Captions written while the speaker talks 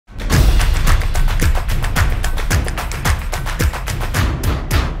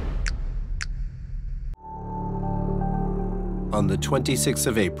On the 26th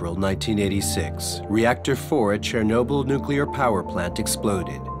of April, 1986, Reactor 4 at Chernobyl nuclear power plant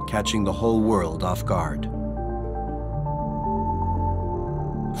exploded, catching the whole world off guard.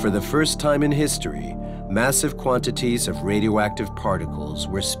 For the first time in history, massive quantities of radioactive particles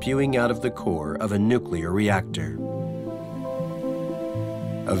were spewing out of the core of a nuclear reactor.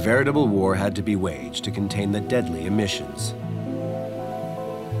 A veritable war had to be waged to contain the deadly emissions.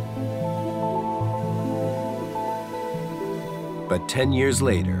 But 10 years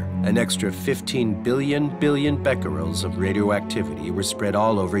later, an extra 15 billion becquerels of radioactivity were spread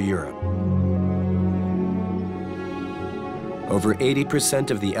all over Europe. Over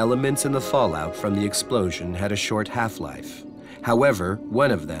 80% of the elements in the fallout from the explosion had a short half-life. However,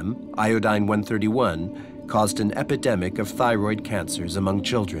 one of them, iodine-131, caused an epidemic of thyroid cancers among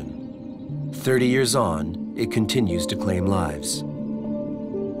children. 30 years on, it continues to claim lives.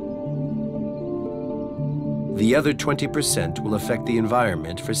 The other 20% will affect the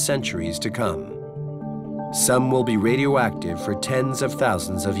environment for centuries to come. Some will be radioactive for tens of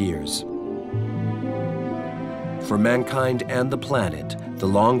thousands of years. For mankind and the planet, the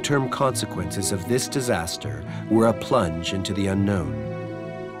long-term consequences of this disaster were a plunge into the unknown.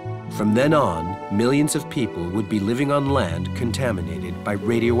 From then on, millions of people would be living on land contaminated by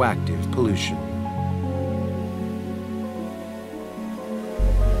radioactive pollution.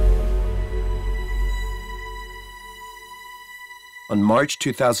 On March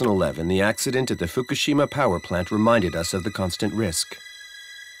 2011, the accident at the Fukushima power plant reminded us of the constant risk.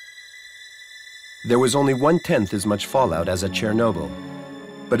 There was only 1/10 as much fallout as at Chernobyl.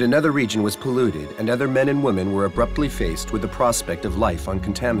 But another region was polluted, and other men and women were abruptly faced with the prospect of life on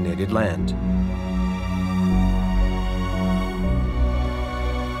contaminated land.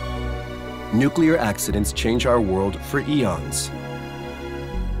 Nuclear accidents change our world for eons.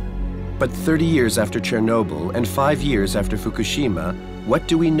 But 30 years after Chernobyl and 5 years after Fukushima, what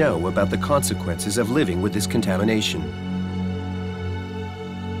do we know about the consequences of living with this contamination?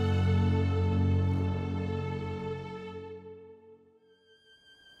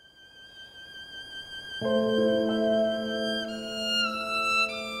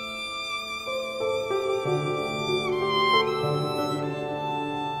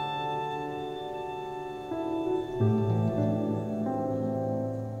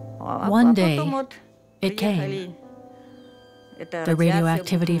 One day, it came. The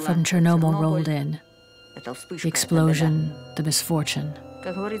radioactivity from Chernobyl rolled in. The explosion, the misfortune.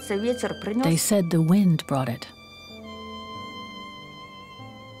 They said the wind brought it.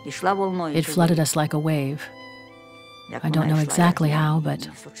 It flooded us like a wave. I don't know exactly how, but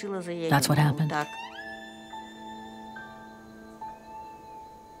that's what happened.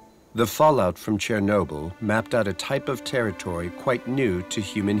 The fallout from Chernobyl mapped out a type of territory quite new to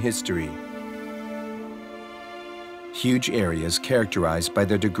human history. Huge areas characterized by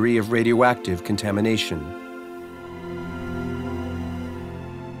their degree of radioactive contamination.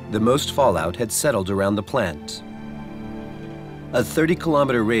 The most fallout had settled around the plant. A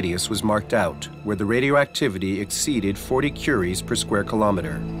 30-kilometer radius was marked out, where the radioactivity exceeded 40 curies per square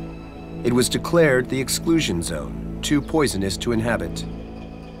kilometer. It was declared the exclusion zone, too poisonous to inhabit.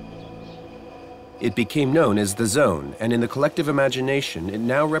 It became known as the zone, and in the collective imagination, it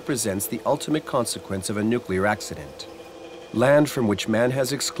now represents the ultimate consequence of a nuclear accident. Land from which man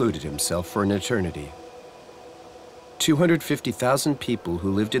has excluded himself for an eternity. 250,000 people who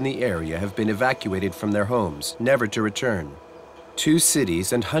lived in the area have been evacuated from their homes, never to return. 2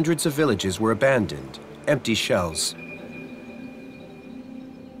 cities and hundreds of villages were abandoned, empty shells.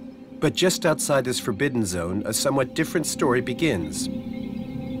 But just outside this forbidden zone, a somewhat different story begins.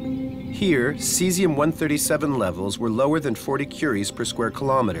 Here, cesium-137 levels were lower than 40 curies per square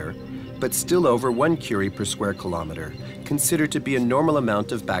kilometer, but still over 1 curie per square kilometer, considered to be a normal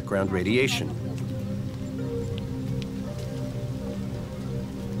amount of background radiation.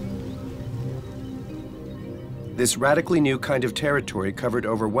 This radically new kind of territory covered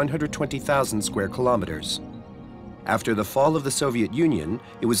over 120,000 square kilometers. After the fall of the Soviet Union,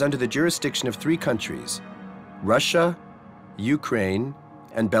 it was under the jurisdiction of 3 countries: Russia, Ukraine,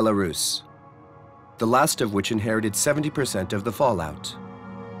 and Belarus, the last of which inherited 70% of the fallout.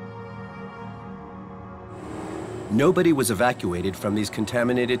 Nobody was evacuated from these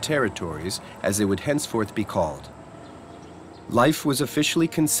contaminated territories, as they would henceforth be called. Life was officially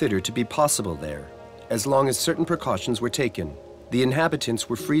considered to be possible there, as long as certain precautions were taken. The inhabitants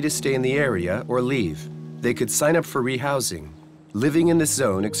were free to stay in the area or leave. They could sign up for rehousing. Living in this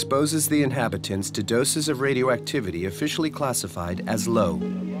zone exposes the inhabitants to doses of radioactivity officially classified as low.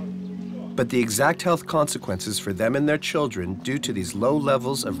 But the exact health consequences for them and their children due to these low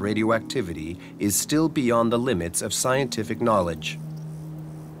levels of radioactivity is still beyond the limits of scientific knowledge.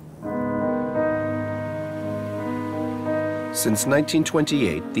 Since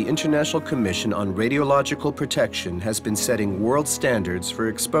 1928, the International Commission on Radiological Protection has been setting world standards for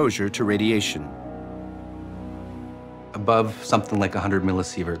exposure to radiation. Above something like 100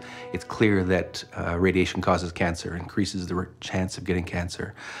 millisievert, it's clear that radiation causes cancer, increases the chance of getting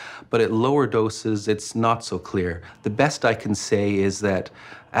cancer. But at lower doses, it's not so clear. The best I can say is that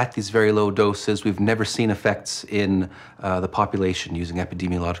at these very low doses, we've never seen effects in the population using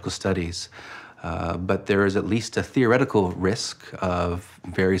epidemiological studies. But there is at least a theoretical risk of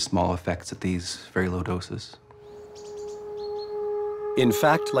very small effects at these very low doses. In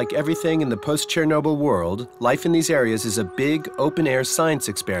fact, like everything in the post-Chernobyl world, life in these areas is a big, open-air science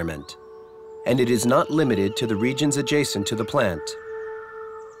experiment. And it is not limited to the regions adjacent to the plant.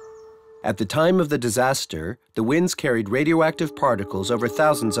 At the time of the disaster, the winds carried radioactive particles over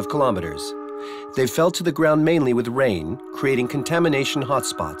thousands of kilometers. They fell to the ground mainly with rain, creating contamination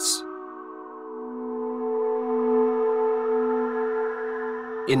hotspots.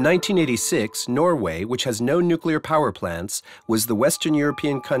 In 1986, Norway, which has no nuclear power plants, was the Western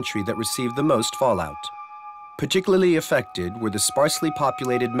European country that received the most fallout. Particularly affected were the sparsely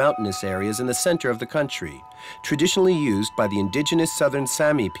populated mountainous areas in the center of the country, traditionally used by the indigenous southern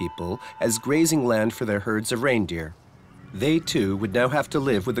Sami people as grazing land for their herds of reindeer. They too would now have to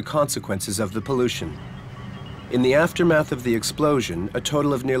live with the consequences of the pollution. In the aftermath of the explosion, a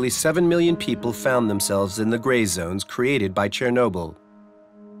total of nearly 7 million people found themselves in the gray zones created by Chernobyl.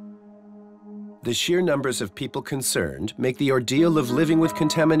 The sheer numbers of people concerned make the ordeal of living with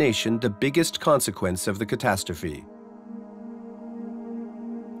contamination the biggest consequence of the catastrophe.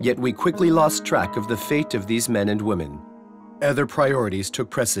 Yet we quickly lost track of the fate of these men and women. Other priorities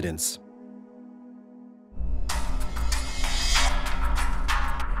took precedence.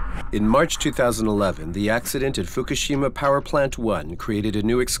 In March 2011, the accident at Fukushima Power Plant 1 created a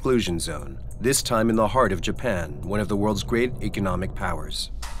new exclusion zone, this time in the heart of Japan, one of the world's great economic powers.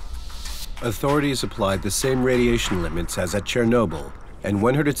 Authorities applied the same radiation limits as at Chernobyl, and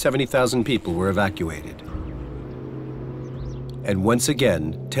 170,000 people were evacuated. And once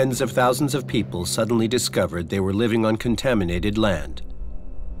again, tens of thousands of people suddenly discovered they were living on contaminated land.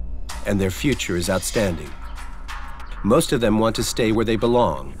 And their future is outstanding. Most of them want to stay where they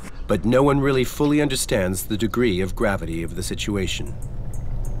belong, but no one really fully understands the degree of gravity of the situation.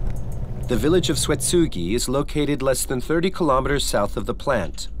 The village of Suetsugi is located less than 30 kilometers south of the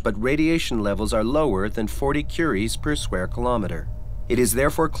plant, but radiation levels are lower than 40 curies per square kilometer. It is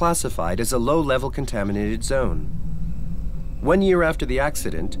therefore classified as a low-level contaminated zone. 1 year after the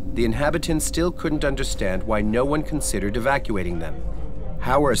accident, the inhabitants still couldn't understand why no one considered evacuating them.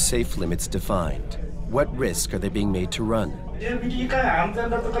 How are safe limits defined? What risk are they being made to run?1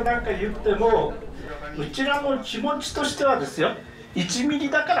ミリ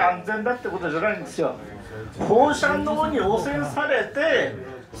だから安全だってことじゃないんですよ。放射能に汚染されて、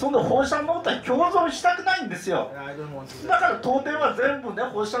その放射能と共存したくないんですよ。だから東電は全部ね、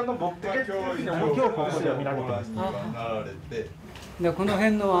放射能持ってけっていうふうに思ってますよ、見られてます。でこの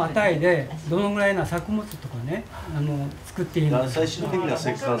辺の値でどのぐらいな作物とかね、作っていいのか。最終的な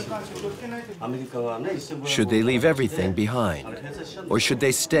石炭水。アメリカはね。Should they leave everything behind, or should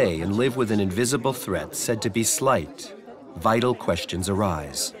they stay and live with an invisible threat said to be slight? Vital questions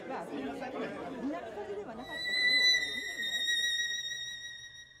arise.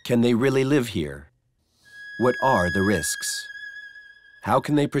 Can they really live here? What are the risks? How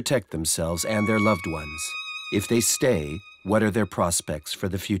can they protect themselves and their loved ones? If they stay, what are their prospects for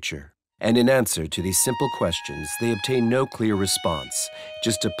the future? And in answer to these simple questions, they obtain no clear response,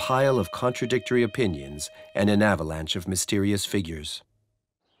 just a pile of contradictory opinions and an avalanche of mysterious figures.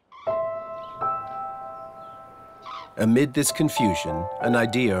 Amid this confusion, an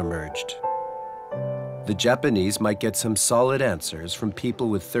idea emerged. The Japanese might get some solid answers from people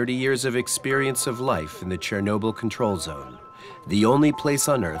with 30 years of experience of life in the Chernobyl control zone, the only place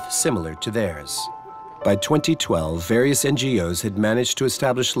on Earth similar to theirs. By 2012, various NGOs had managed to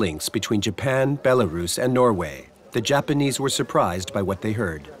establish links between Japan, Belarus, and Norway. The Japanese were surprised by what they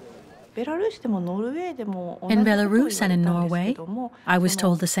heard. In Belarus and in Norway, I was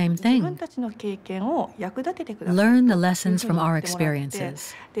told the same thing. Learn the lessons from our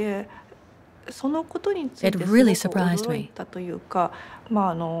experiences. It really surprised me.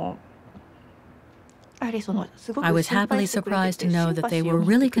 I was happily surprised to know that they were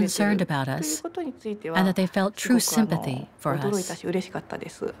really concerned about us and that they felt true sympathy for us.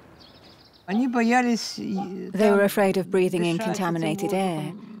 They were afraid of breathing in contaminated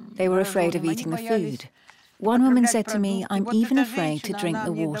air. They were afraid of eating the food. One woman said to me, "I'm even afraid to drink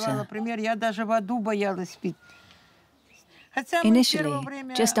the water." Initially,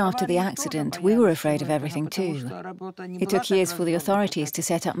 just after the accident, we were afraid of everything too. It took years for the authorities to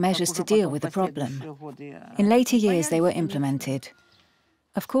set up measures to deal with the problem. In later years, they were implemented.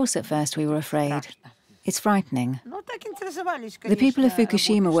 Of course, at first we were afraid. It's frightening. The people of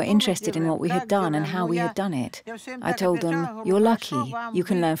Fukushima were interested in what we had done and how we had done it. I told them, "You're lucky, you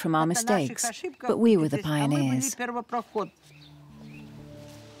can learn from our mistakes, but we were the pioneers."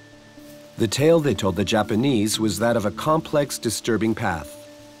 The tale they told the Japanese was that of a complex, disturbing path.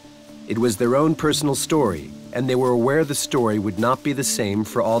 It was their own personal story, and they were aware the story would not be the same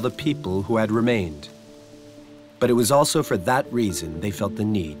for all the people who had remained. But it was also for that reason they felt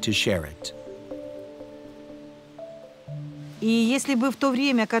the need to share it.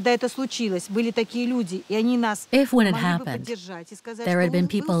 If when it happened, there had been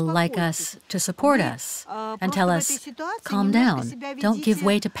people like us to support us and tell us, "Calm down, don't give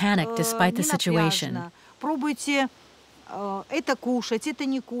way to panic despite the situation." Or,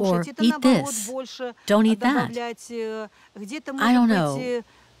 "Eat this, don't eat that." I don't know.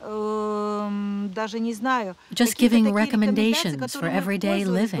 Just giving recommendations for everyday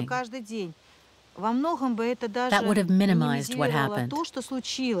living. That would have minimized what happened.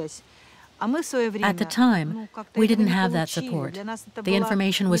 At the time, we didn't have that support. The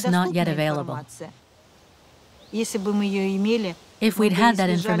information was not yet available. If we'd had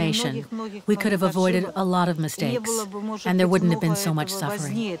that information, we could have avoided a lot of mistakes, and there wouldn't have been so much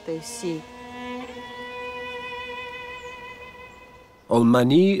suffering.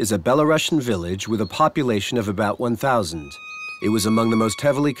 Olmani is a Belarusian village with a population of about 1,000. It was among the most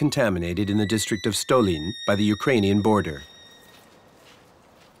heavily contaminated in the district of Stolin by the Ukrainian border.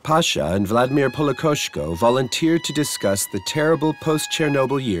 Pasha and Vladimir Polakoshko volunteered to discuss the terrible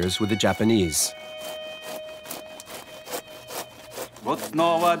post-Chernobyl years with the Japanese. Вот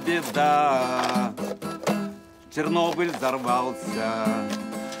снова беда, Чернобыль взорвался,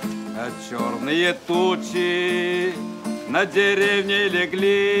 черные тучи над деревней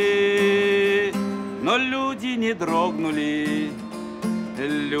легли, но люди не дрогнули,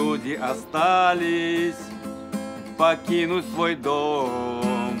 люди остались, покинуть свой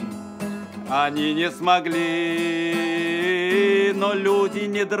дом они не смогли, но люди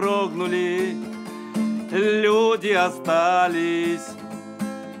не дрогнули, люди остались,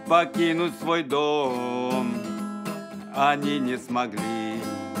 покинуть свой дом они не смогли.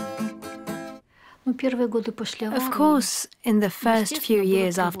 Of course, in the first few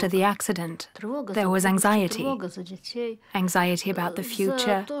years after the accident, there was anxiety. Anxiety about the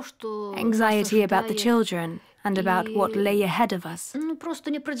future, anxiety about the children, and about what lay ahead of us.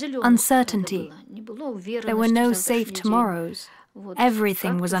 Uncertainty. There were no safe tomorrows.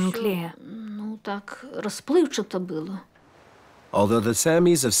 Everything was unclear. Although the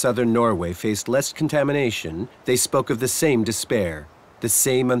Samis of southern Norway faced less contamination, they spoke of the same despair, the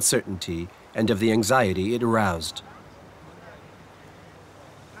same uncertainty, and of the anxiety it aroused.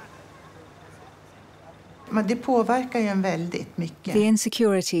 The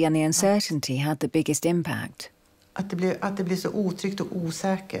insecurity and the uncertainty had the biggest impact.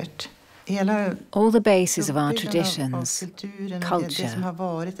 All the bases of our traditions, culture,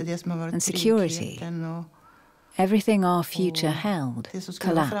 and security, everything our future held,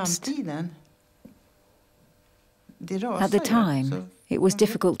 collapsed. At the time, it was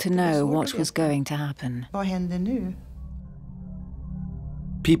difficult to know what was going to happen.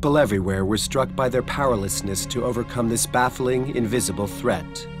 People everywhere were struck by their powerlessness to overcome this baffling, invisible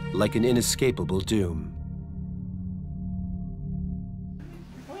threat, like an inescapable doom.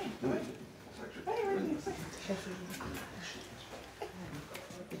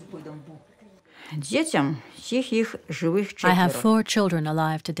 I have 4 children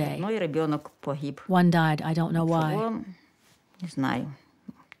alive today. One died, I don't know why.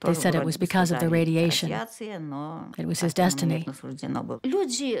 They said it was because of the radiation. It was his destiny.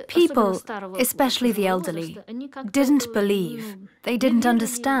 People, especially the elderly, didn't believe, they didn't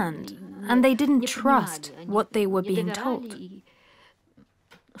understand, and they didn't trust what they were being told.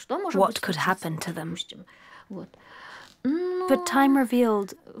 What could happen to them? But time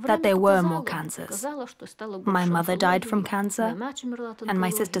revealed that there were more cancers. My mother died from cancer, and my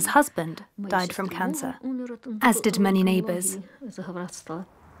sister's husband died from cancer, as did many neighbors.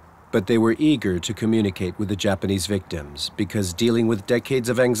 But they were eager to communicate with the Japanese victims because dealing with decades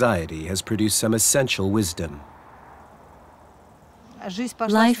of anxiety has produced some essential wisdom.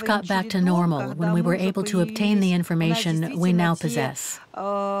 Life got back to normal when we were able to obtain the information we now possess.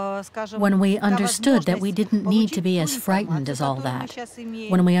 When we understood that we didn't need to be as frightened as all that.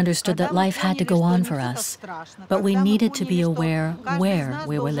 When we understood that life had to go on for us, but we needed to be aware where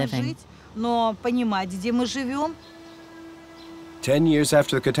we were living. 10 years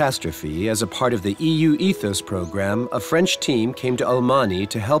after the catastrophe, as a part of the EU Ethos program, a French team came to Almaty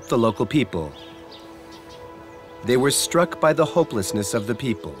to help the local people. They were struck by the hopelessness of the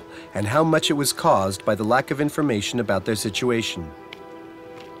people and how much it was caused by the lack of information about their situation.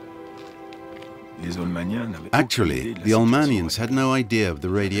 Actually, the Almanians had no idea of the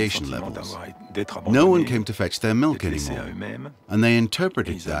radiation levels. No one came to fetch their milk anymore, and they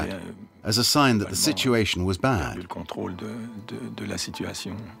interpreted that as a sign that the situation was bad.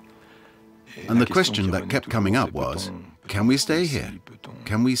 And the question that kept coming up was, can we stay here?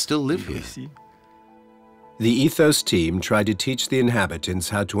 Can we still live here? The Ethos team tried to teach the inhabitants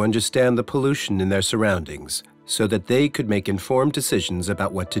how to understand the pollution in their surroundings so that they could make informed decisions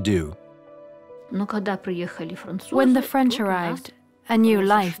about what to do. When the French arrived, a new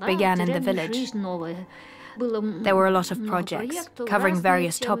life began in the village. There were a lot of projects covering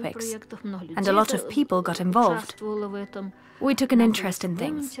various topics, and a lot of people got involved. We took an interest in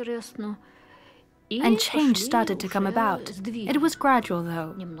things, and change started to come about. It was gradual,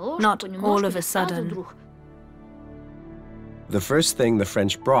 though, not all of a sudden. The first thing the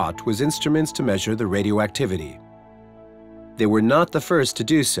French brought was instruments to measure the radioactivity. They were not the first to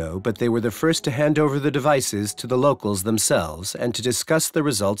do so, but they were the first to hand over the devices to the locals themselves and to discuss the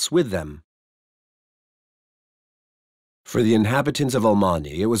results with them. For the inhabitants of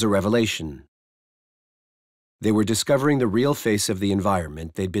Almaty, it was a revelation. They were discovering the real face of the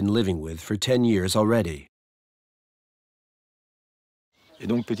environment they'd been living with for 10 years already.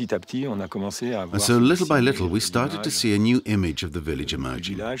 And so little by little we started to see a new image of the village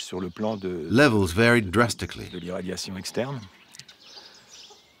emerging. Levels varied drastically.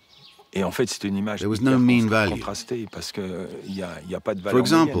 There was no mean value. For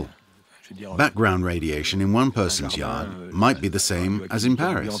example, background radiation in one person's yard might be the same as in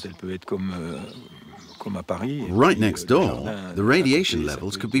Paris. Right next door, the radiation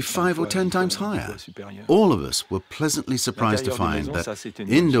levels could be 5 or 10 times higher. All of us were pleasantly surprised to find that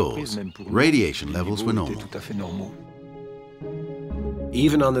indoors, radiation levels were normal.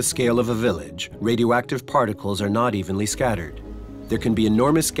 Even on the scale of a village, radioactive particles are not evenly scattered. There can be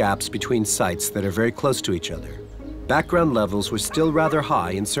enormous gaps between sites that are very close to each other. Background levels were still rather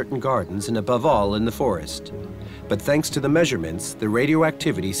high in certain gardens and above all in the forest. But thanks to the measurements, the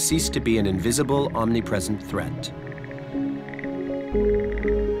radioactivity ceased to be an invisible, omnipresent threat.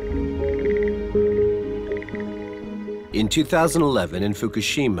 In 2011 in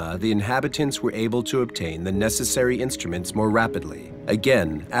Fukushima, the inhabitants were able to obtain the necessary instruments more rapidly.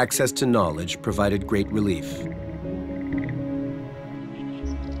 Again, access to knowledge provided great relief.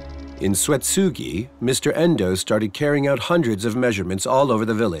 In Suetsugi, Mr. Endo started carrying out hundreds of measurements all over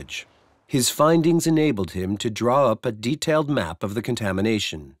the village. His findings enabled him to draw up a detailed map of the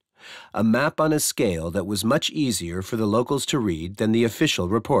contamination, a map on a scale that was much easier for the locals to read than the official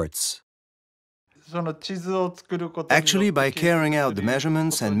reports. Actually, by carrying out the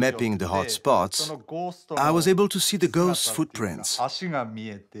measurements and mapping the hot spots, I was able to see the ghosts' footprints.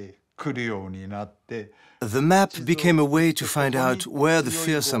 The map became a way to find out where the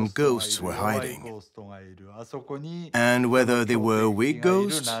fearsome ghosts were hiding, and whether they were weak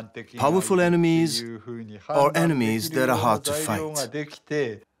ghosts, powerful enemies, or enemies that are hard to fight.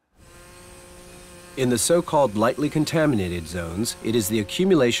 In the so-called lightly contaminated zones, it is the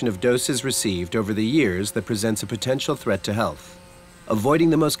accumulation of doses received over the years that presents a potential threat to health.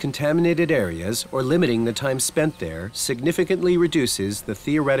 Avoiding the most contaminated areas or limiting the time spent there significantly reduces the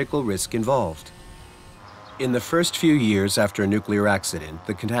theoretical risk involved. In the first few years after a nuclear accident,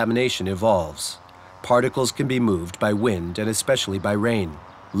 the contamination evolves. Particles can be moved by wind and especially by rain.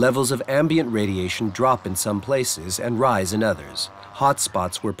 Levels of ambient radiation drop in some places and rise in others, hot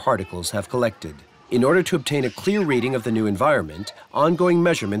spots where particles have collected. In order to obtain a clear reading of the new environment, ongoing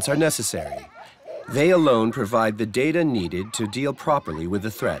measurements are necessary. They alone provide the data needed to deal properly with the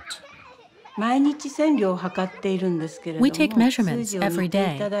threat. We take measurements every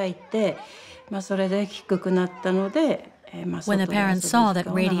day. When the parents saw that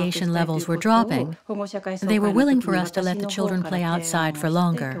radiation levels were dropping, they were willing for us to let the children play outside for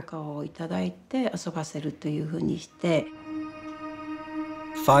longer.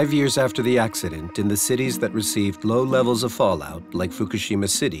 5 years after the accident, in the cities that received low levels of fallout, like Fukushima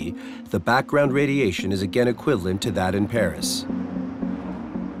City, the background radiation is again equivalent to that in Paris.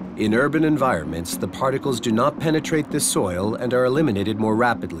 In urban environments, the particles do not penetrate the soil and are eliminated more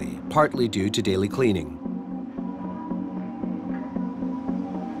rapidly, partly due to daily cleaning.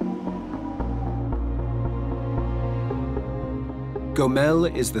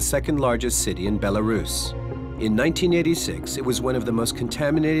 Gomel is the second largest city in Belarus. In 1986, it was one of the most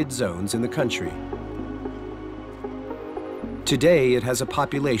contaminated zones in the country. Today, it has a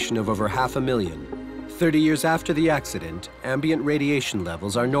population of over 500,000. 30 years after the accident, ambient radiation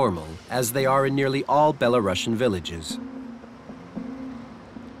levels are normal, as they are in nearly all Belarusian villages.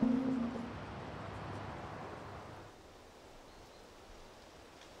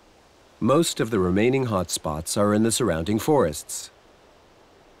 Most of the remaining hotspots are in the surrounding forests.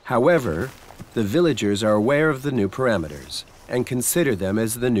 However, the villagers are aware of the new parameters and consider them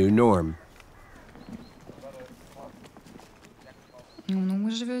as the new norm.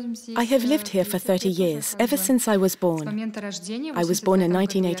 I have lived here for 30 years, ever since I was born. I was born in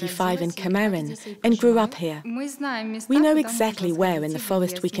 1985 in Cameron and grew up here. We know exactly where in the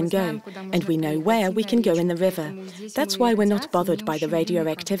forest we can go, and we know where we can go in the river. That's why we're not bothered by the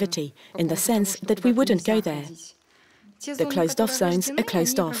radioactivity, in the sense that we wouldn't go there. The closed-off zones are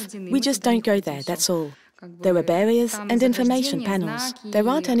closed off. We just don't go there, that's all. There are barriers and information panels. There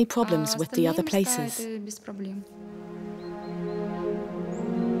aren't any problems with the other places.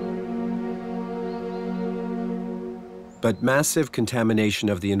 But massive contamination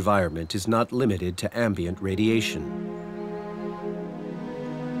of the environment is not limited to ambient radiation.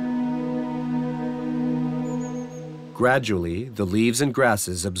 Gradually, the leaves and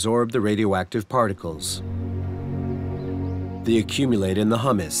grasses absorb the radioactive particles. They accumulate in the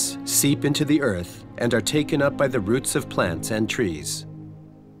humus, seep into the earth, and are taken up by the roots of plants and trees.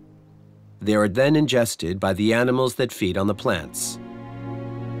 They are then ingested by the animals that feed on the plants.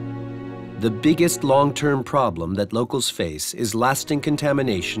 The biggest long-term problem that locals face is lasting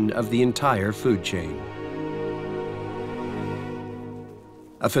contamination of the entire food chain.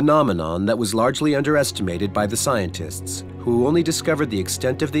 A phenomenon that was largely underestimated by the scientists, who only discovered the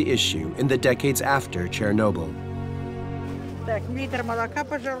extent of the issue in the decades after Chernobyl.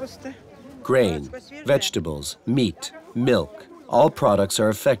 Grain, vegetables, meat, milk, all products are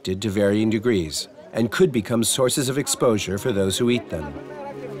affected to varying degrees and could become sources of exposure for those who eat them.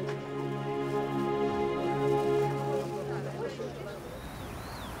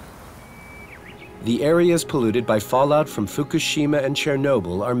 The areas polluted by fallout from Fukushima and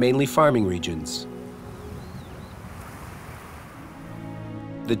Chernobyl are mainly farming regions.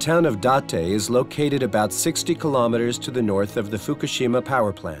 The town of Date is located about 60 kilometers to the north of the Fukushima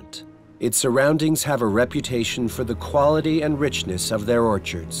power plant. Its surroundings have a reputation for the quality and richness of their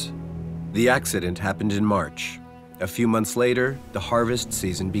orchards. The accident happened in March. A few months later, the harvest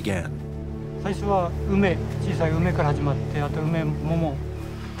season began.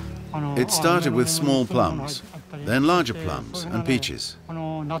 It started with small plums, then larger plums and peaches.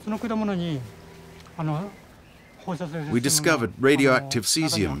 We discovered radioactive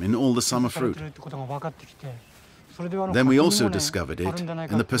cesium in all the summer fruit. Then we also discovered it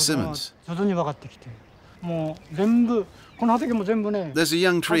in the persimmons. There's a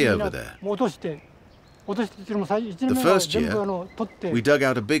young tree over there. The first year, we dug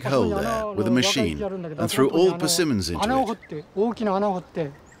out a big hole there with a machine and threw all persimmons into it.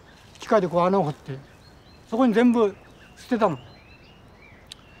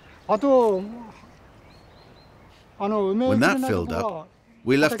 When that filled up,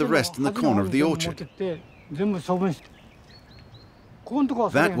 we left the rest in the corner of the orchard.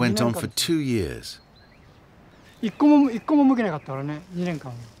 That went on for 2 years.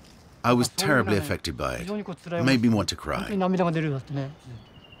 I was terribly affected by it. It made me want to cry.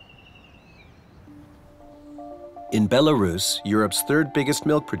 In Belarus, Europe's third biggest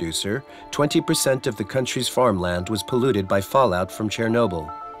milk producer, 20% of the country's farmland was polluted by fallout from Chernobyl.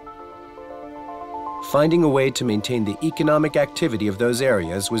 Finding a way to maintain the economic activity of those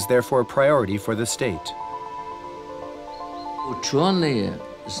areas was therefore a priority for the state.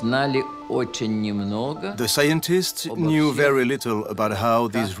 The scientists knew very little about how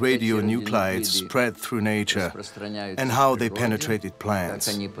these radionuclides spread through nature and how they penetrated plants.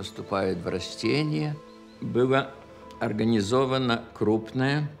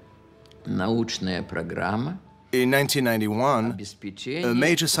 In 1991, a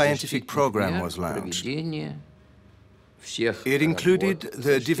major scientific program was launched. It included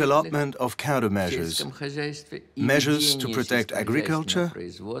the development of countermeasures, measures to protect agriculture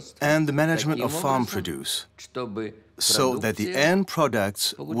and the management of farm produce, so that the end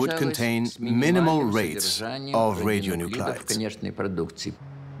products would contain minimal rates of radionuclides.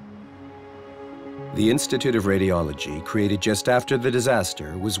 The Institute of Radiology, created just after the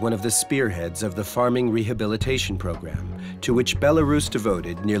disaster, was one of the spearheads of the farming rehabilitation program, to which Belarus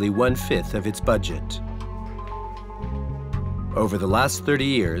devoted nearly 1/5 of its budget. Over the last 30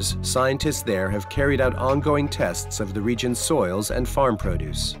 years, scientists there have carried out ongoing tests of the region's soils and farm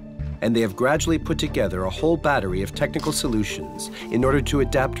produce, and they have gradually put together a whole battery of technical solutions in order to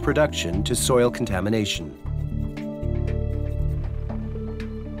adapt production to soil contamination.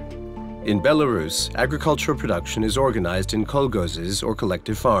 In Belarus, agricultural production is organized in kolgozes or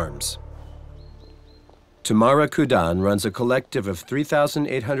collective farms. Tamara Kudan runs a collective of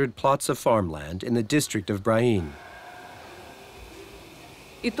 3,800 plots of farmland in the district of Brain.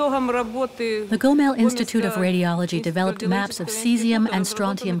 The Gomel Institute of Radiology developed maps of cesium and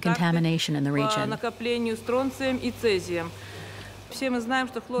strontium contamination in the region.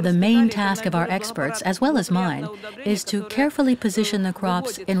 The main task of our experts, as well as mine, is to carefully position the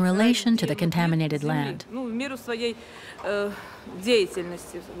crops in relation to the contaminated land.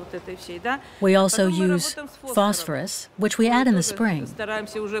 We also use phosphorus, which we add in the spring,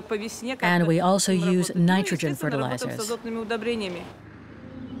 and we also use nitrogen fertilizers.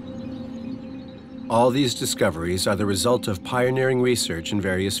 All these discoveries are the result of pioneering research in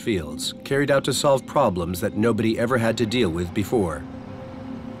various fields, carried out to solve problems that nobody ever had to deal with before.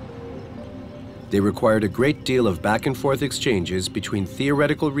 They required a great deal of back-and-forth exchanges between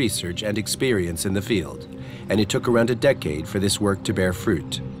theoretical research and experience in the field, and it took around a decade for this work to bear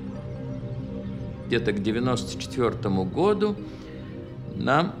fruit. Around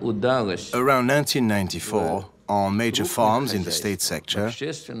 1994, on major farms in the state sector,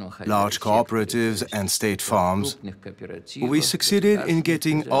 large cooperatives and state farms, we succeeded in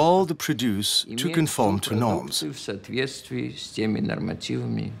getting all the produce to conform to norms.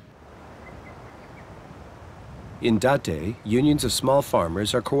 In Date, unions of small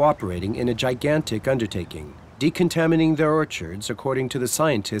farmers are cooperating in a gigantic undertaking, decontaminating their orchards according to the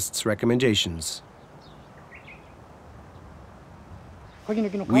scientists' recommendations.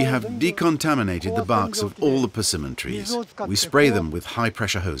 We have decontaminated the barks of all the persimmon trees. We spray them with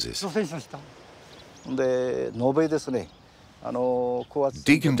high-pressure hoses.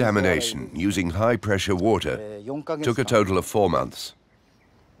 Decontamination using high-pressure water took a total of 4 months.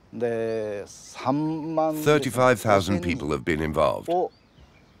 35,000 people have been involved. We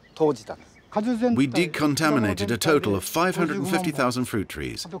decontaminated a total of 550,000 fruit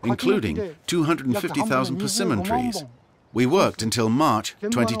trees, including 250,000 persimmon trees. We worked until March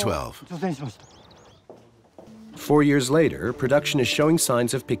 2012. 4 years later, production is showing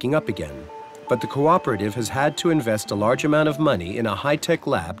signs of picking up again. But the cooperative has had to invest a large amount of money in a high-tech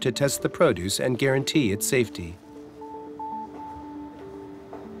lab to test the produce and guarantee its safety.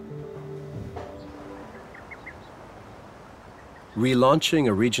 Relaunching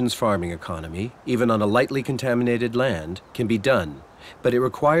a region's farming economy, even on a lightly contaminated land, can be done, but it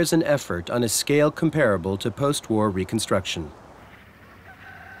requires an effort on a scale comparable to post-war reconstruction.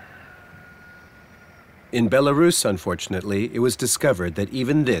 In Belarus, unfortunately, it was discovered that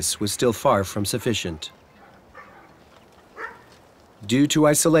even this was still far from sufficient. Due to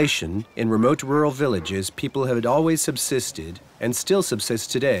isolation, in remote rural villages, people had always subsisted, and still subsist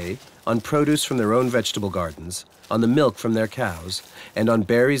today, on produce from their own vegetable gardens, on the milk from their cows, and on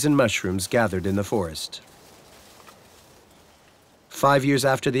berries and mushrooms gathered in the forest. 5 years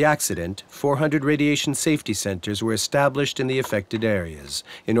after the accident, 400 radiation safety centers were established in the affected areas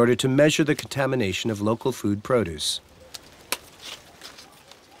in order to measure the contamination of local food produce.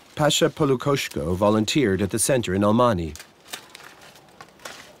 Pasha Polukoshko volunteered at the center in Almani.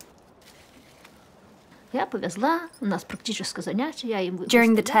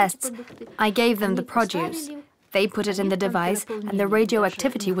 During the tests, I gave them the produce. They put it in the device, and the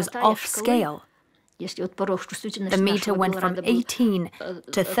radioactivity was off scale. The meter went from 18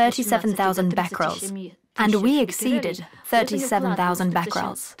 to 37,000 becquerels, and we exceeded 37,000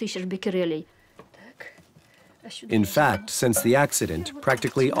 becquerels. In fact, since the accident,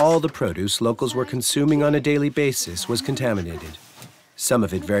 practically all the produce locals were consuming on a daily basis was contaminated, some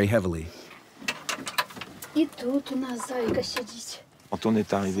of it very heavily.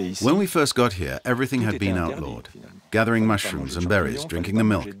 When we first got here, everything had been outlawed. Gathering mushrooms and berries, drinking the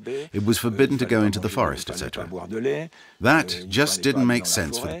milk. It was forbidden to go into the forest, etc. That just didn't make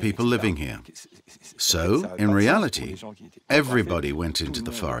sense for the people living here. So, in reality, everybody went into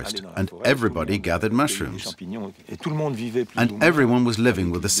the forest and everybody gathered mushrooms. And everyone was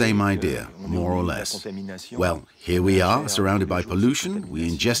living with the same idea, more or less. Well, here we are, surrounded by pollution, we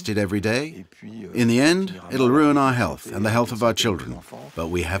ingest it every day. In the end, it'll ruin our health and the health of our children, but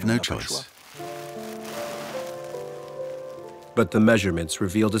we have no choice. But the measurements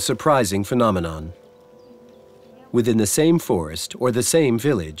revealed a surprising phenomenon. Within the same forest or the same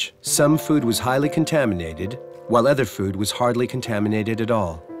village, some food was highly contaminated, while other food was hardly contaminated at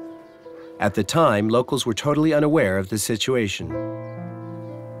all. At the time, locals were totally unaware of the situation.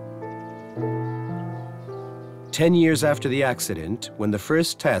 10 years after the accident, when the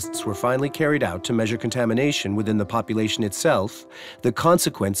first tests were finally carried out to measure contamination within the population itself, the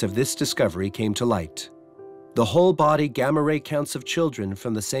consequence of this discovery came to light. The whole body gamma ray counts of children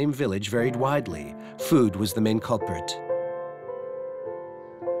from the same village varied widely. Food was the main culprit.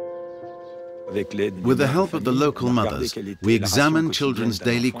 With the help of the local mothers, we examined children's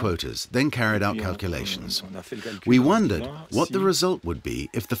daily quotas, then carried out calculations. We wondered what the result would be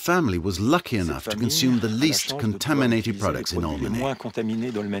if the family was lucky enough to consume the least contaminated products in Albany.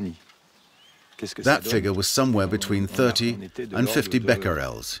 That figure was somewhere between 30 and 50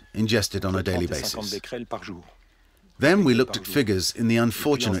 becquerels ingested on a daily basis. Then we looked at figures in the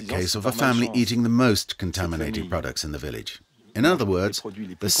unfortunate case of a family eating the most contaminated products in the village. In other words,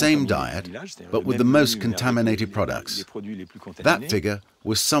 the same diet, but with the most contaminated products. That figure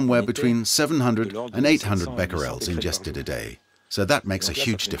was somewhere between 700 and 800 becquerels ingested a day. So that makes a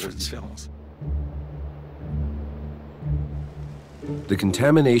huge difference. The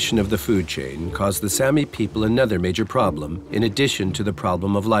contamination of the food chain caused the Sami people another major problem, in addition to the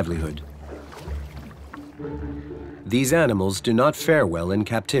problem of livelihood. These animals do not fare well in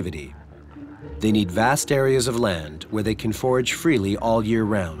captivity. They need vast areas of land where they can forage freely all year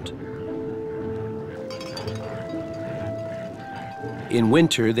round. In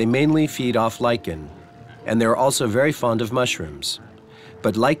winter, they mainly feed off lichen, and they're also very fond of mushrooms.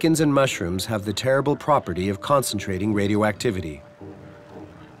 But lichens and mushrooms have the terrible property of concentrating radioactivity.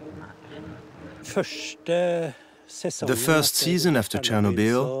 The first season after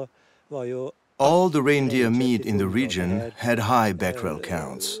Chernobyl, all the reindeer meat in the region had high becquerel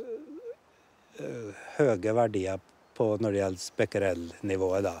counts.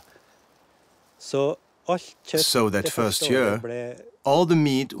 So that first year, all the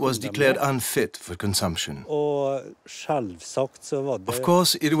meat was declared unfit for consumption. Of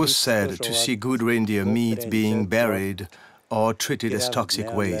course, it was sad to see good reindeer meat being buried or treated as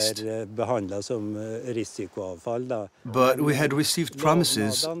toxic waste. But we had received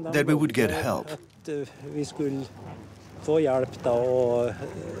promises that we would get help.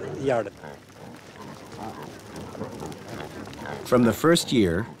 From the first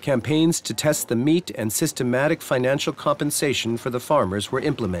year, campaigns to test the meat and systematic financial compensation for the farmers were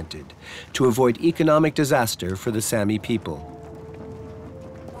implemented to avoid economic disaster for the Sami people.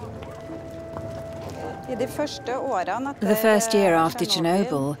 The first year after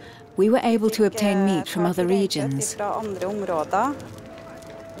Chernobyl, we were able to obtain meat from other regions.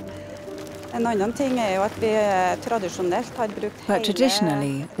 But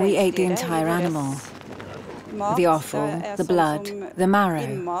traditionally, we ate the entire animal. The offal, the blood, the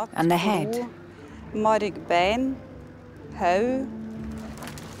marrow, and the head.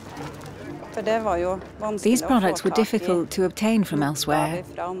 These products were difficult to obtain from elsewhere,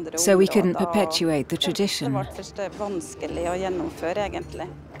 so we couldn't perpetuate the tradition.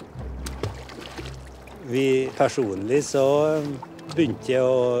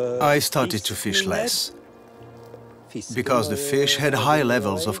 I started to fish less, because the fish had high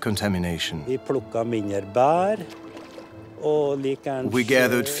levels of contamination. We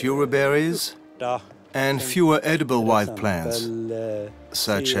gathered fewer berries and fewer edible wild plants,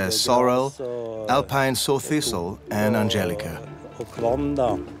 such as sorrel, alpine saw thistle, and angelica.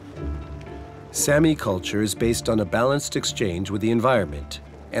 Sami culture is based on a balanced exchange with the environment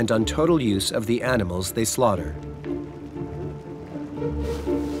and on total use of the animals they slaughter.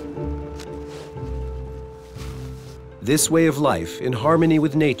 This way of life, in harmony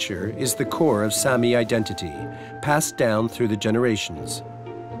with nature, is the core of Sami identity, passed down through the generations.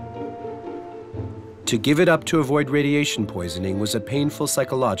 To give it up to avoid radiation poisoning was a painful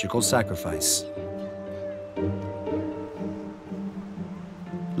psychological sacrifice.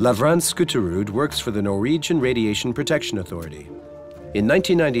 Lavrans Skuterud works for the Norwegian Radiation Protection Authority. In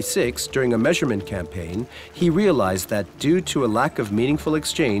 1996, during a measurement campaign, he realized that due to a lack of meaningful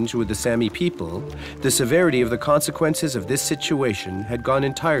exchange with the Sami people, the severity of the consequences of this situation had gone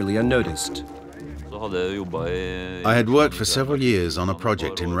entirely unnoticed. I had worked for several years on a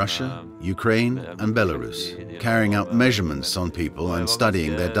project in Russia, Ukraine, and Belarus, carrying out measurements on people and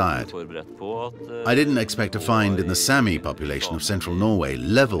studying their diet. I didn't expect to find in the Sami population of central Norway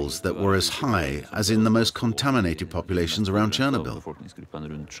levels that were as high as in the most contaminated populations around Chernobyl.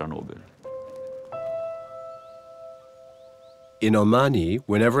 In Almaty,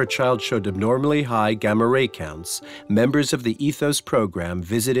 whenever a child showed abnormally high gamma ray counts, members of the Ethos program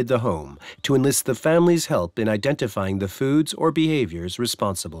visited the home to enlist the family's help in identifying the foods or behaviors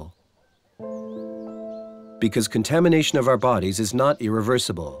responsible. Because contamination of our bodies is not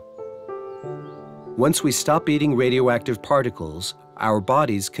irreversible. Once we stop eating radioactive particles, our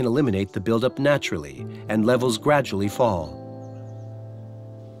bodies can eliminate the buildup naturally and levels gradually fall.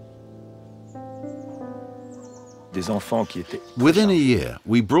 Within a year,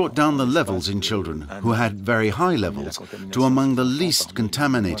 we brought down the levels in children who had very high levels to among the least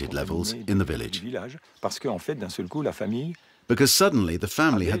contaminated levels in the village. Because suddenly the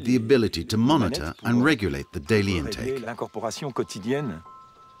family had the ability to monitor and regulate the daily intake.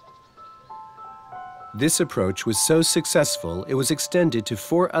 This approach was so successful, it was extended to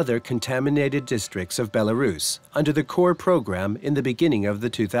 4 other contaminated districts of Belarus under the core program in the beginning of the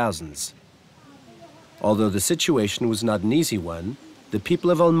 2000s. Although the situation was not an easy one, the people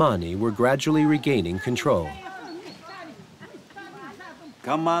of Almaty were gradually regaining control.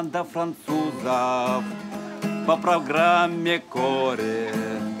 Команда французов по программе Коре,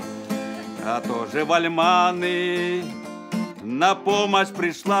 а тоже в Альманы на помощь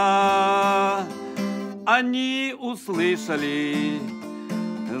пришла. Они услышали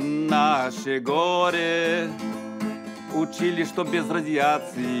наше горе, учили, что без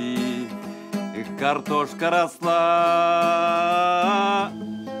радиации картошка росла.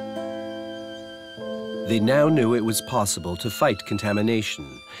 They now knew it was possible to fight contamination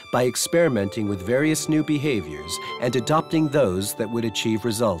by experimenting with various new behaviors and adopting those that would achieve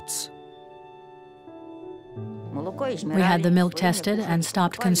results. We had the milk tested and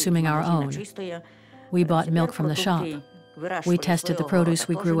stopped consuming our own. We bought milk from the shop. We tested the produce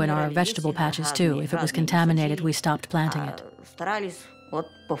we grew in our vegetable patches too. If it was contaminated, we stopped planting it.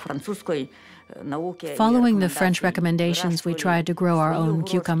 Following the French recommendations, we tried to grow our own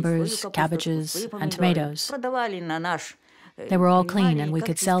cucumbers, cabbages, and tomatoes. They were all clean and we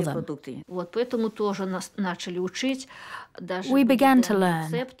could sell them. We began to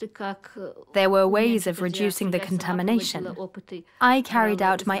learn. There were ways of reducing the contamination. I carried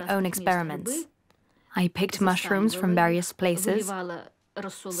out my own experiments. I picked mushrooms from various places,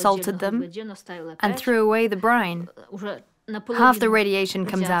 salted them, and threw away the brine. Half the radiation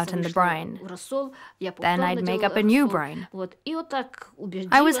comes out in the brine. Then I'd make up a new brine.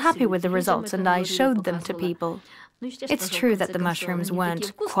 I was happy with the results and I showed them to people. It's true that the mushrooms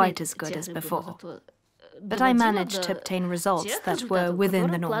weren't quite as good as before, but I managed to obtain results that were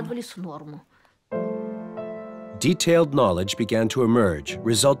within the norm. Detailed knowledge began to emerge,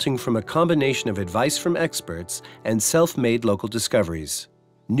 resulting from a combination of advice from experts and self-made local discoveries.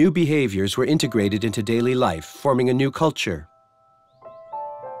 New behaviors were integrated into daily life, forming a new culture.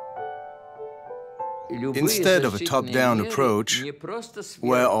 Instead of a top-down approach,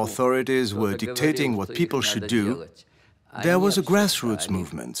 where authorities were dictating what people should do, there was a grassroots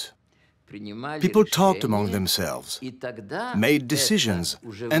movement. People talked among themselves, made decisions,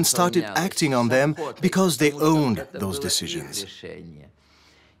 and started acting on them because they owned those decisions.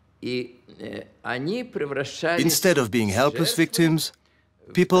 Instead of being helpless victims,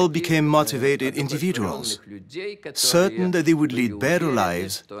 people became motivated individuals, certain that they would lead better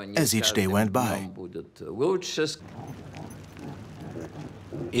lives as each day went by.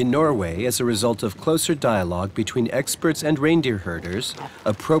 In Norway, as a result of closer dialogue between experts and reindeer herders,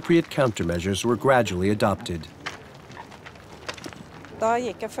 appropriate countermeasures were gradually adopted.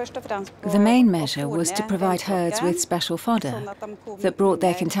 The main measure was to provide herds with special fodder that brought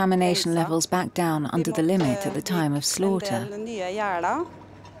their contamination levels back down under the limit at the time of slaughter.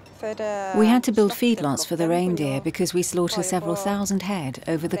 We had to build feedlots for the reindeer because we slaughter several thousand head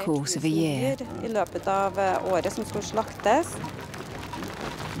over the course of a year.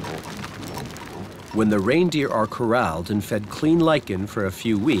 When the reindeer are corralled and fed clean lichen for a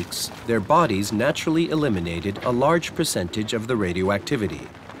few weeks, their bodies naturally eliminated a large percentage of the radioactivity.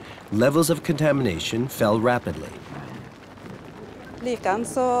 Levels of contamination fell rapidly.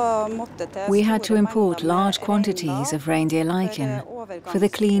 We had to import large quantities of reindeer lichen for the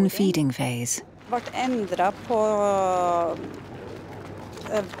clean feeding phase.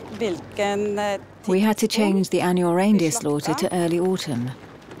 We had to change the annual reindeer slaughter to early autumn.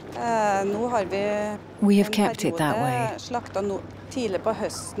 We have kept it that way.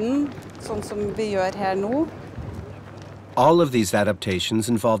 All of these adaptations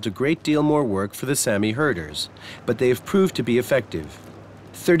involved a great deal more work for the Sami herders, but they have proved to be effective.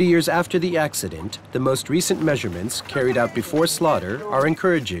 30 years after the accident, the most recent measurements carried out before slaughter are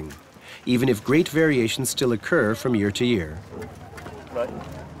encouraging, even if great variations still occur from year to year.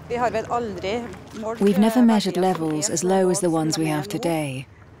 We've never measured levels as low as the ones we have today.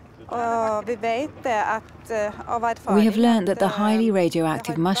 We have learned that the highly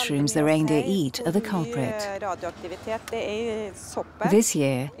radioactive mushrooms the reindeer eat are the culprit. This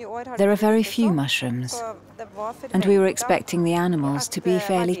year, there are very few mushrooms, and we were expecting the animals to be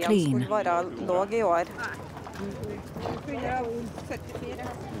fairly clean.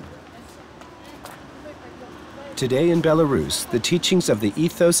 Today in Belarus, the teachings of the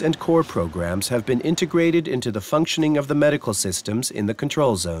Ethos and Core programs have been integrated into the functioning of the medical systems in the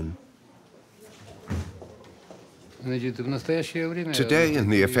control zone. Today, in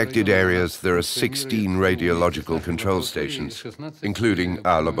the affected areas, there are 16 radiological control stations, including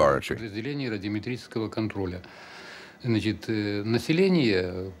our laboratory. Any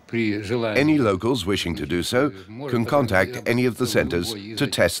locals wishing to do so can contact any of the centers to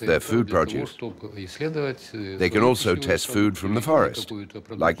test their food produce. They can also test food from the forest,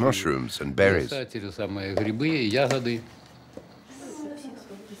 like mushrooms and berries.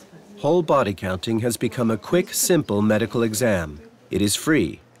 Whole body counting has become a quick, simple medical exam. It is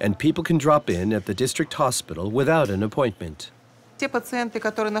free, and people can drop in at the district hospital without an appointment. All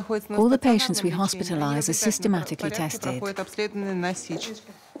the patients we hospitalize are systematically tested.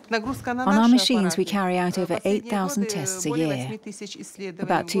 On our machines, we carry out over 8,000 tests a year,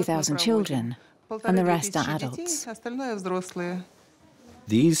 about 2,000 children, and the rest are adults.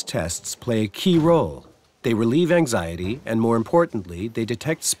 These tests play a key role. They relieve anxiety, and more importantly, they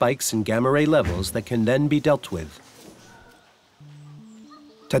detect spikes in gamma-ray levels that can then be dealt with.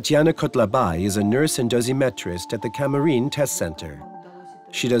 Tatiana Kotlabai is a nurse and dosimetrist at the Cameroon Test Center.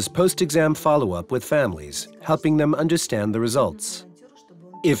 She does post-exam follow-up with families, helping them understand the results.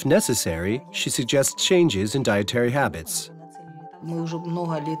 If necessary, she suggests changes in dietary habits.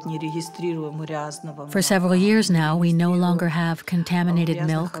 For several years now, we no longer have contaminated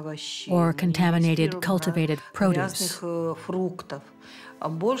milk or contaminated cultivated produce.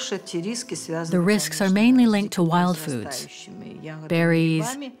 The risks are mainly linked to wild foods, berries,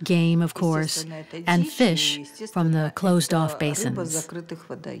 game, of course, and fish from the closed-off basins.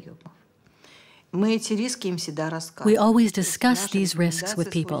 We always discuss these risks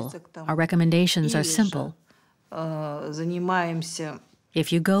with people. Our recommendations are simple.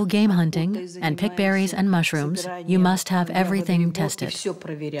 If you go game hunting and pick berries and mushrooms, you must have everything tested.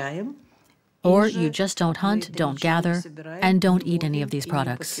 Or you just don't hunt, don't gather, and don't eat any of these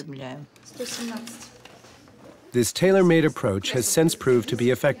products. This tailor-made approach has since proved to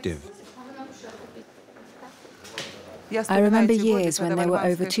be effective. I remember years when there were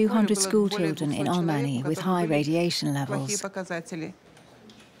over 200 school children in Almaty with high radiation levels.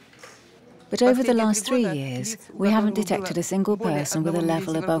 But over the last 3 years, we haven't detected a single person with a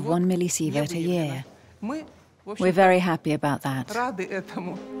level above 1 millisievert a year. We're very happy about that.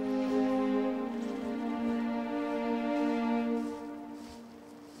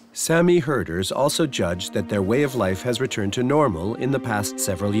 Sami herders also judged that their way of life has returned to normal in the past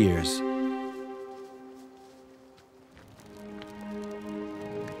several years.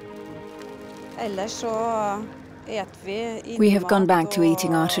 We have gone back to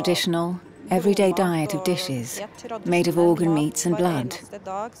eating our traditional, everyday diet of dishes, made of organ meats and blood,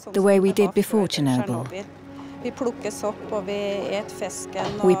 the way we did before Chernobyl.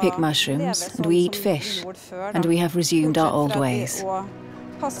 We pick mushrooms and we eat fish, and we have resumed our old ways.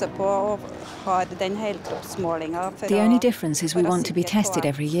 The only difference is we want to be tested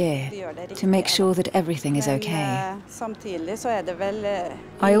every year to make sure that everything is okay.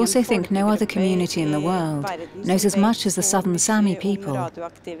 I also think no other community in the world knows as much as the southern Sami people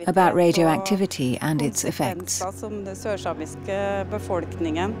about radioactivity and its effects.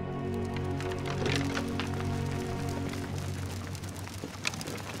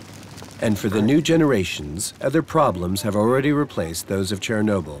 And for the new generations, other problems have already replaced those of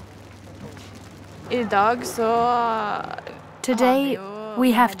Chernobyl. Today,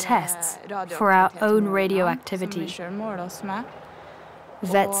 we have tests for our own radioactivity.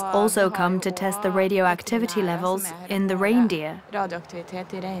 Vets also come to test the radioactivity levels in the reindeer. But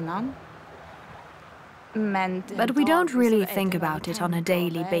we don't really think about it on a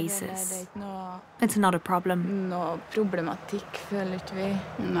daily basis. It's not a problem.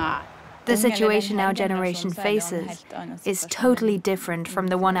 The situation our generation faces is totally different from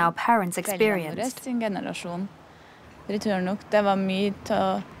the one our parents experienced.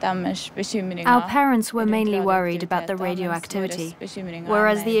 Our parents were mainly worried about the radioactivity,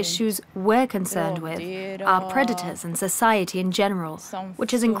 whereas the issues we're concerned with are predators and society in general,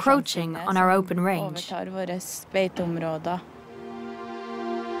 which is encroaching on our open range.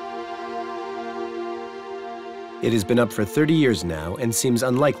 It has been up for 30 years now and seems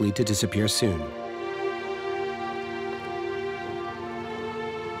unlikely to disappear soon.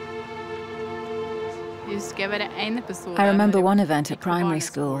 I remember one event at primary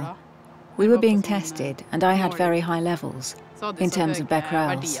school. We were being tested, and I had very high levels in terms of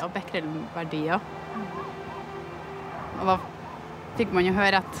becquerels.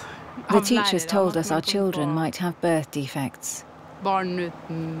 The teachers told us our children might have birth defects.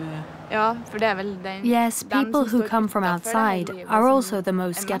 Yes, people who come from outside are also the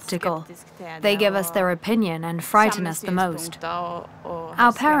most skeptical. They give us their opinion and frighten us the most.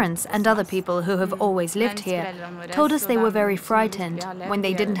 Our parents and other people who have always lived here told us they were very frightened when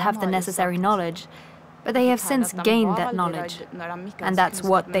they didn't have the necessary knowledge, but they have since gained that knowledge, and that's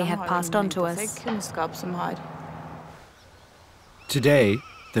what they have passed on to us. Today,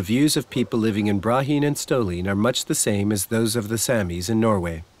 the views of people living in Brahin and Stolin are much the same as those of the Samis in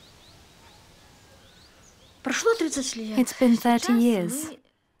Norway. It's been 30 years.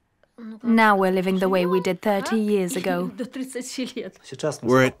 Now we're living the way we did 30 years ago.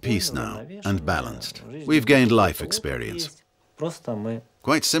 We're at peace now and balanced. We've gained life experience.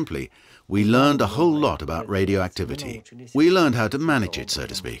 Quite simply, we learned a whole lot about radioactivity. We learned how to manage it, so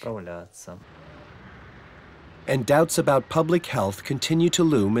to speak. And doubts about public health continue to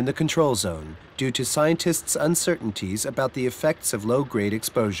loom in the control zone due to scientists' uncertainties about the effects of low-grade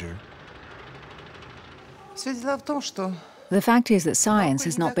exposure. The fact is that science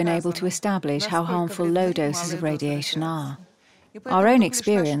has not been able to establish how harmful low doses of radiation are. Our own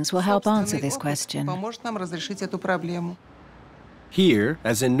experience will help answer this question. Here,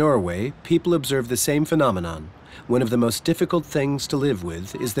 as in Norway, people observe the same phenomenon. One of the most difficult things to live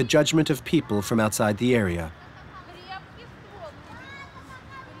with is the judgment of people from outside the area.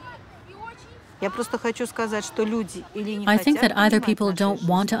 I think that either people don't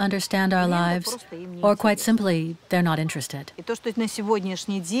want to understand our lives, or quite simply, they're not interested.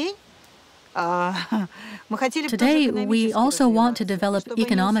 Today, we also want to develop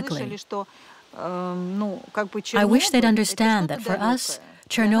economically. I wish they'd understand that for us,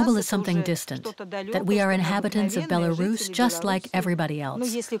 Chernobyl is something distant, that we are inhabitants of Belarus just like everybody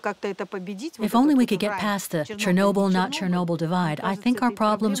else. If only we could get past the Chernobyl, not Chernobyl divide, I think our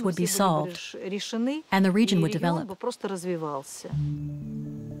problems would be solved, and the region would develop.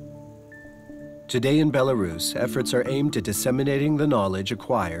 Today in Belarus, efforts are aimed at disseminating the knowledge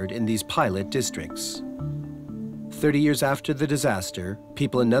acquired in these pilot districts. 30 years after the disaster,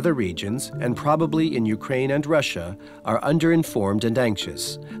 people in other regions, and probably in Ukraine and Russia, are underinformed and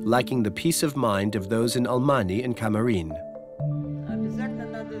anxious, lacking the peace of mind of those in Almani and Kamarin.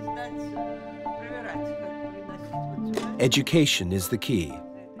 Education is the key.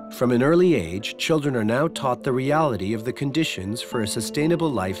 From an early age, children are now taught the reality of the conditions for a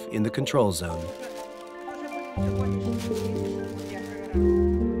sustainable life in the control zone.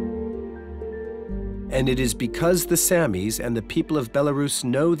 And it is because the Samis and the people of Belarus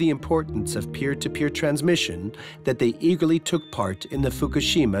know the importance of peer-to-peer transmission that they eagerly took part in the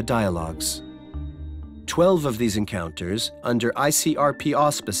Fukushima dialogues. 12 of these encounters, under ICRP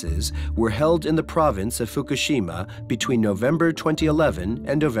auspices, were held in the province of Fukushima between November 2011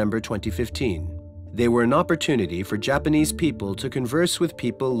 and November 2015. They were an opportunity for Japanese people to converse with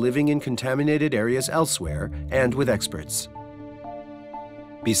people living in contaminated areas elsewhere and with experts.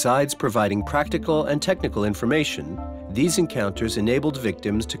 Besides providing practical and technical information, these encounters enabled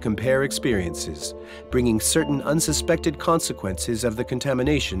victims to compare experiences, bringing certain unsuspected consequences of the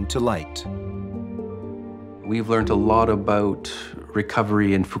contamination to light. We've learned a lot about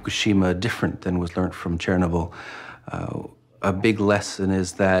recovery in Fukushima, different than was learned from Chernobyl. A big lesson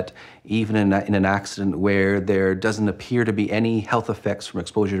is that even in an accident where there doesn't appear to be any health effects from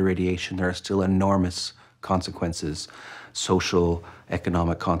exposure to radiation, there are still enormous consequences, social,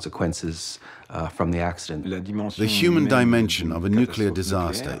 economic consequences from the accident. The human dimension of a nuclear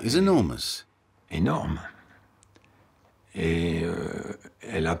disaster is enormous. And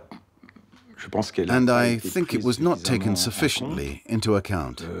I think it was not taken sufficiently into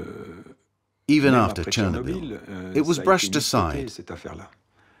account. Even after Chernobyl, it was brushed aside.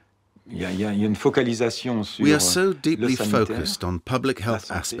 We are so deeply focused on public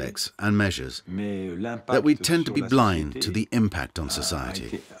health aspects and measures that we tend to be blind to the impact on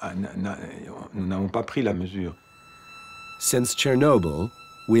society. Since Chernobyl,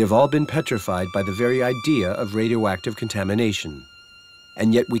 we have all been petrified by the very idea of radioactive contamination.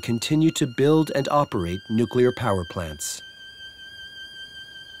 And yet we continue to build and operate nuclear power plants.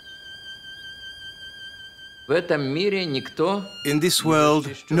 In this world,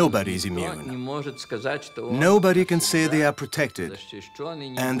 nobody is immune. Nobody can say they are protected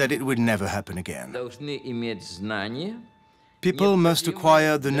and that it would never happen again. People must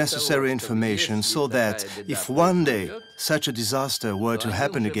acquire the necessary information so that if one day such a disaster were to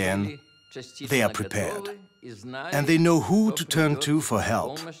happen again, they are prepared. And they know who to turn to for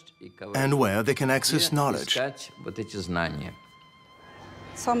help and where they can access knowledge.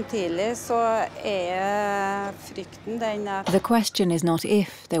 The question is not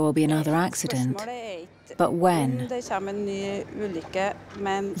if there will be another accident, but when.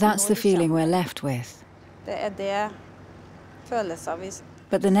 That's the feeling we're left with.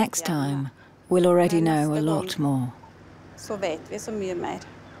 But the next time, we'll already know a lot more.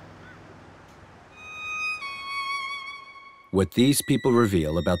 What these people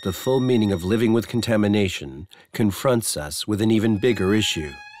reveal about the full meaning of living with contamination confronts us with an even bigger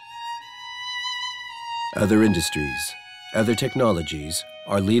issue. Other industries, other technologies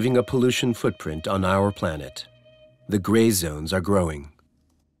are leaving a pollution footprint on our planet. The gray zones are growing.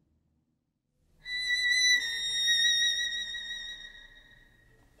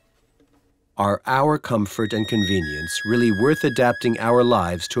 Are our comfort and convenience really worth adapting our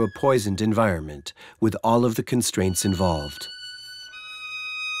lives to a poisoned environment with all of the constraints involved?